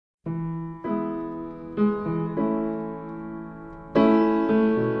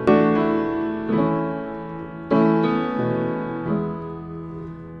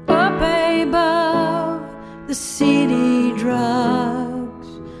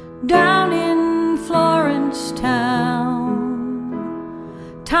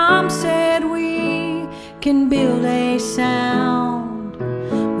said we can build a sound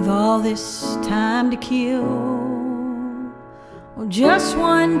with all this time to kill. Well, just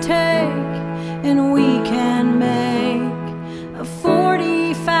one take and we can make a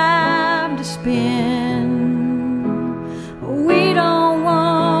 45 to spin. We don't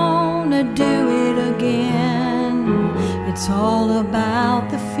want to do it again. It's all about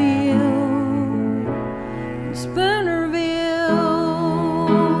the feel.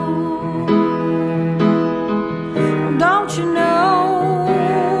 Spoonerville, don't you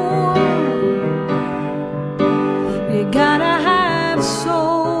know you gotta have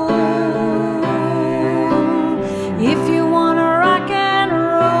soul if you wanna rock and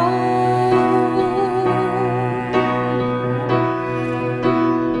roll.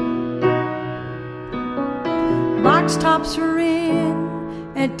 Box tops are in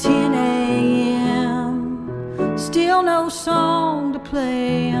at 10 a.m. Still no song to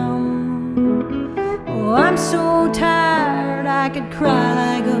play 'em. Oh, I'm so tired I could cry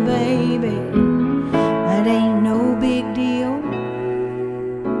like a baby. That ain't no big deal.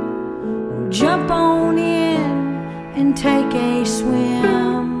 Jump on in and take a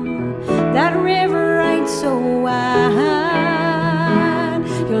swim. That river ain't so wide.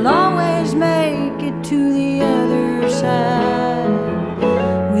 You'll always make it to the other side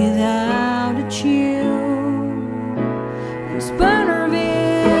without a chill.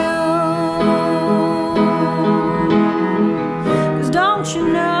 Spoonerville, 'cause don't you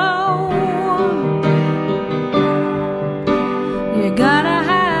know you gotta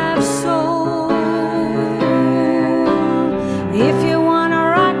have soul if you wanna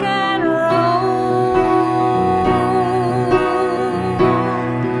rock and roll.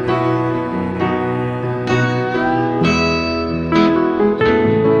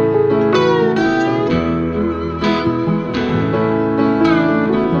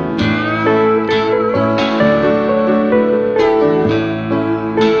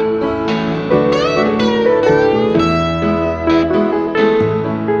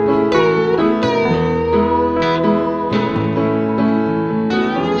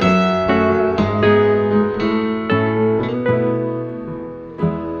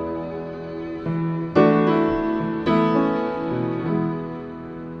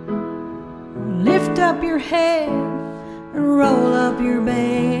 Lift up your head and roll up your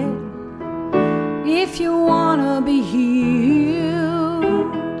bed if you wanna be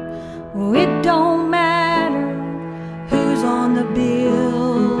healed. Oh, it don't matter who's on the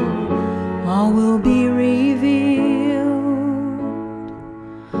bill, all will be revealed.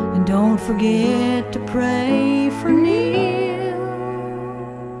 And don't forget to pray for Neil.